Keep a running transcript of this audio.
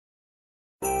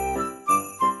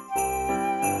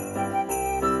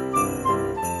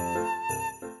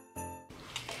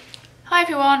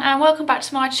everyone and welcome back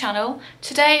to my channel.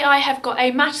 Today I have got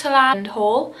a Matalan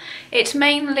haul. It's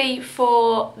mainly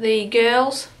for the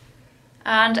girls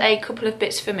and a couple of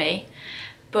bits for me.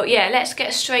 But yeah, let's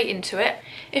get straight into it.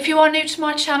 If you are new to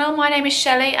my channel, my name is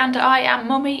Shelley and I am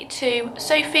mummy to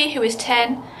Sophie, who is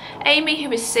 10, Amy,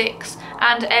 who is 6,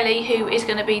 and Ellie, who is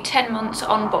going to be 10 months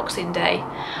on Boxing Day.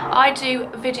 I do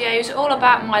videos all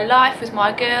about my life with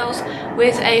my girls,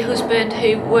 with a husband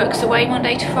who works away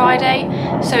Monday to Friday,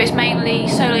 so it's mainly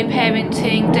solo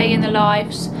parenting, day in the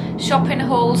lives, shopping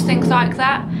hauls, things like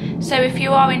that. So if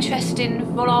you are interested in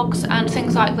vlogs and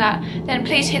things like that, then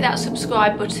please hit that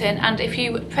subscribe button, and if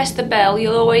you press the bell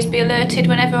you'll always be alerted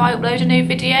whenever I upload a new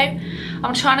video.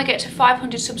 I'm trying to get to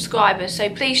 500 subscribers, so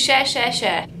please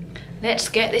share. Let's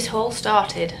get this haul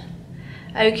started.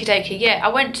 Okie dokie, yeah, I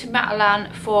went to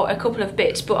Matalan for a couple of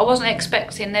bits, but I wasn't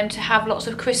expecting them to have lots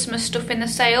of Christmas stuff in the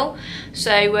sale.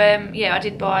 So yeah, I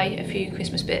did buy a few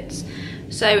Christmas bits.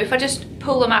 So if I just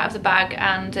pull them out of the bag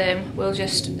and we'll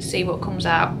just see what comes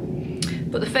out.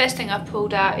 But the first thing I've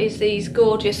pulled out is these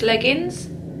gorgeous leggings.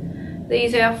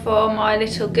 These are for my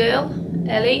little girl,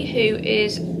 Ellie, who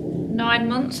is 9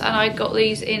 months, and I got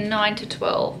these in 9 to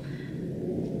 12.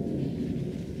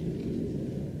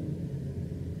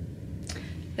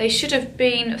 They should have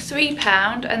been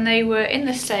 £3 and they were in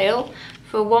the sale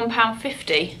for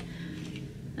 £1.50,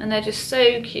 and they're just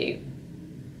so cute.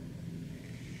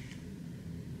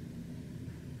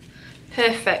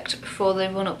 Perfect for the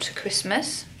run up to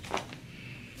Christmas.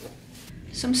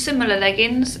 Some similar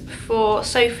leggings for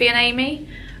Sophie and Amy.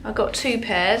 I got 2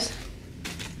 pairs.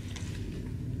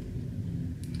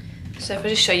 So if I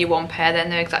just show you one pair, then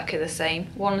they're exactly the same.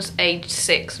 One's age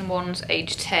 6 and one's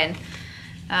age 10.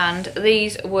 And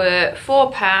these were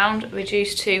 £4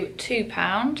 reduced to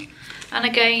 £2, and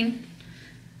again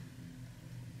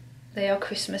they are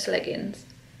Christmas leggings.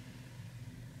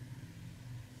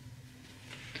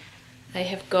 They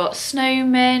have got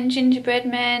snowmen, gingerbread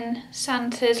men,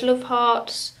 Santas, love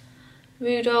hearts,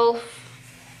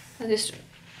 Rudolph. They're just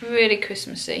really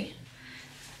Christmassy.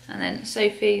 And then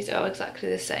Sophie's are exactly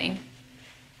the same.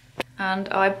 And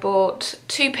I bought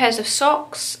 2 pairs of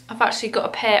socks. I've actually got a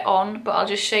pair on, but I'll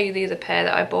just show you the other pair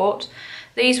that I bought.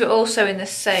 These were also in the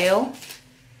sale.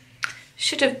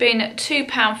 Should have been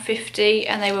 £2.50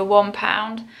 and they were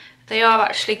 £1. They are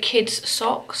actually kids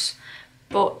socks,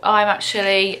 but I'm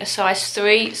actually a size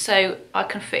 3, so I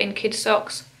can fit in kids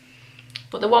socks.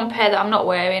 But the one pair that I'm not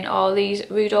wearing are these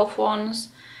Rudolph ones,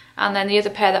 and then the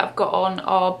other pair that I've got on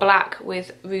are black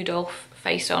with Rudolph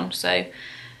face on, so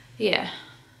yeah.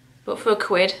 But for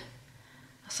 £1,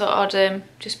 I thought I'd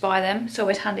just buy them. It's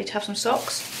always handy to have some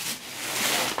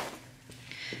socks.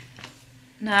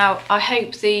 Now, I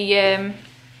hope the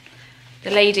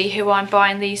lady who I'm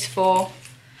buying these for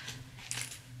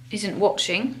isn't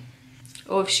watching.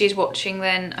 Or if she's watching,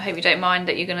 then I hope you don't mind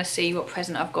that you're going to see what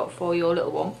present I've got for your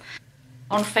little one.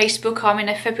 On Facebook, I'm in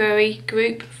a February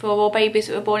group for all babies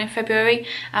that were born in February,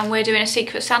 and we're doing a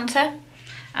Secret Santa,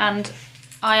 and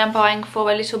I am buying for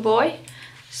a little boy.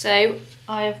 So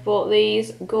I have bought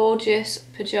these gorgeous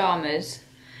pyjamas.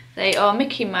 They are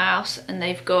Mickey Mouse, and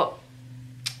they've got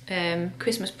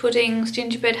Christmas puddings,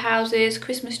 gingerbread houses,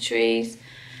 Christmas trees.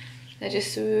 They're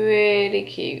just really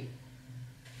cute.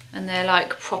 And they're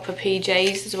like proper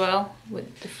PJs as well,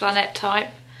 with the flannel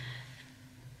type.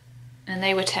 And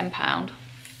they were £10.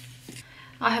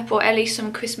 I have bought Ellie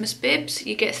some Christmas bibs.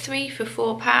 You get 3 for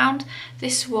 £4.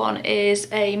 This one is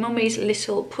a Mummy's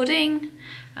Little Pudding.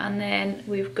 And then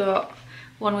we've got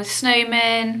one with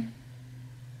snowmen,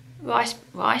 rice,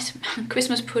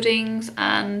 Christmas puddings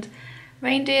and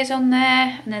reindeers on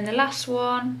there. And then the last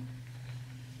one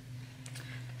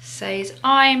says,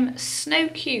 I'm snow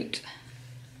cute.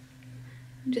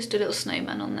 Just a little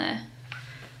snowman on there.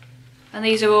 And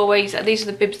these are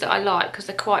the bibs that I like because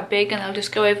they're quite big and they'll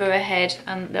just go over her head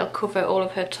and they'll cover all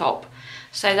of her top.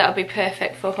 So that'll be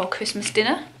perfect for her Christmas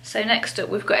dinner. So next up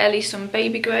we've got Ellie some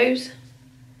baby grows.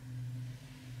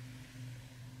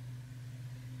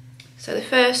 So the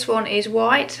first one is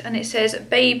white and it says,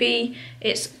 baby,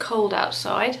 it's cold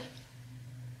outside.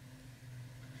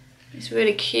 It's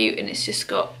really cute and it's just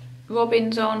got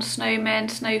robins on,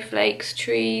 snowmen, snowflakes,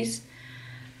 trees.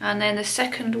 And then the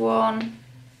second one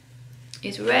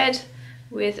is red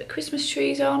with Christmas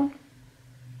trees on.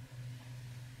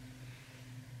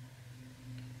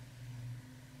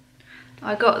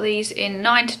 I got these in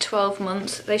 9 to 12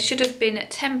 months. They should have been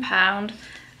at £10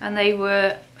 and they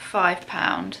were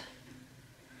 £5.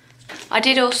 I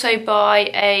did also buy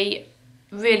a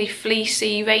really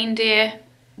fleecy reindeer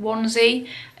onesie.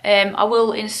 I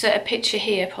will insert a picture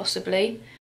here possibly.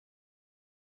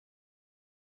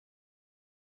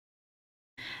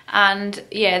 and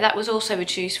yeah, that was also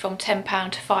reduced from £10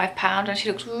 to £5, and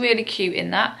she looks really cute in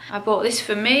that. I bought this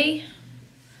for me.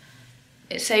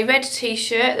 It's a red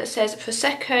t-shirt that says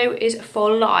Prosecco is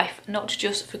for life, not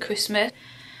just for Christmas.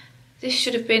 This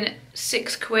should have been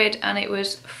 £6 and it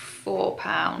was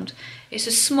 £4. It's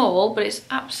a small, but it's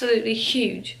absolutely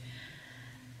huge.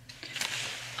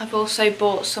 I've also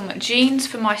bought some jeans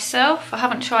for myself. I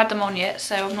haven't tried them on yet,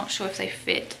 so I'm not sure if they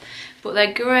fit, but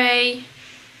they're grey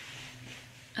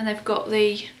and they've got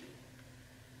the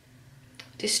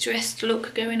distressed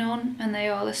look going on, and they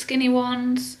are the skinny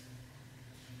ones.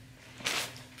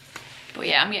 But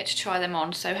yeah, I'm yet to try them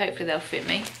on, so hopefully they'll fit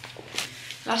me.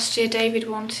 Last year David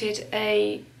wanted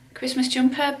a Christmas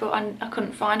jumper, but I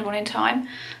couldn't find one in time.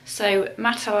 So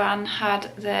Matalan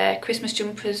had their Christmas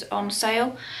jumpers on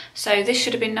sale. So this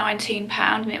should have been £19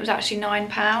 and it was actually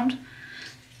 £9.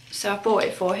 So I bought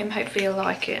it for him, hopefully he'll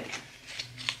like it.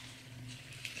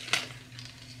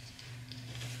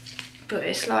 But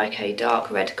it's like a dark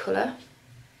red colour.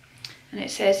 And it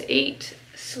says eat,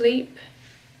 sleep,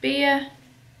 beer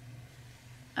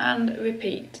and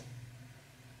repeat.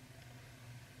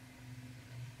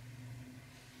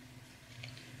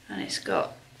 And it's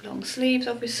got long sleeves,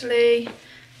 obviously.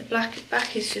 The black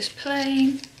back is just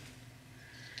plain.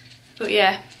 But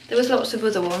yeah, there was lots of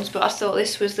other ones, but I thought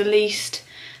this was the least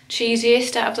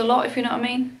cheesiest out of the lot, if you know what I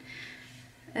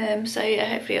mean. So yeah,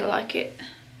 hopefully you'll like it.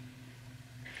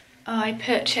 I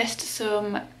purchased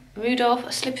some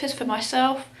Rudolph slippers for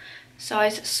myself,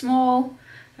 size small.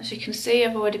 As you can see,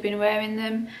 I've already been wearing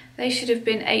them. They should have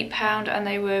been £8 and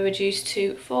they were reduced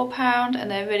to £4,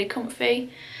 and they're really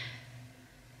comfy.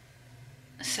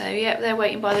 So yeah, they're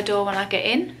waiting by the door when I get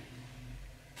in.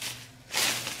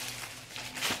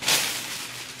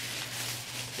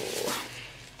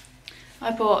 I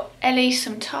bought Ellie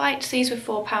some tights. These were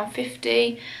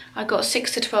 £4.50. I got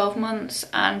 6 to 12 months,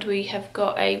 and we have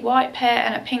got a white pair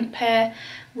and a pink pair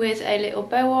with a little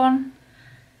bow on,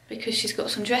 because she's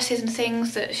got some dresses and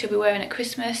things that she'll be wearing at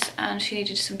Christmas and she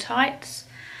needed some tights.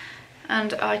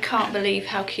 And I can't believe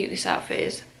how cute this outfit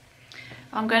is.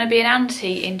 I'm going to be an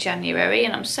auntie in January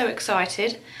and I'm so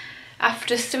excited.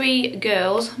 After 3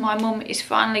 girls, my mum is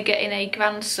finally getting a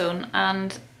grandson,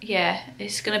 and yeah,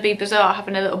 it's going to be bizarre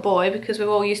having a little boy because we're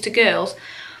all used to girls.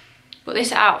 But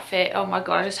this outfit, oh my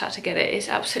god, I just had to get it. It's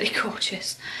absolutely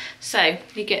gorgeous. So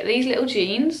you get these little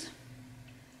jeans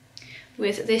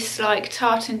with this like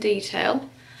tartan detail,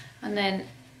 and then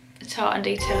the tartan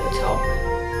detail at the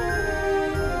top.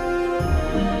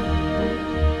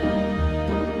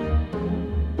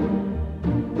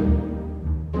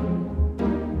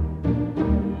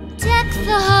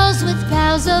 The halls with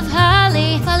boughs of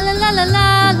holly, fa la la la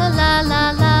la la la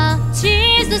la la.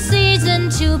 'Tis the season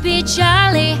to be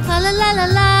jolly, fa la la la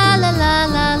la la la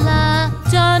la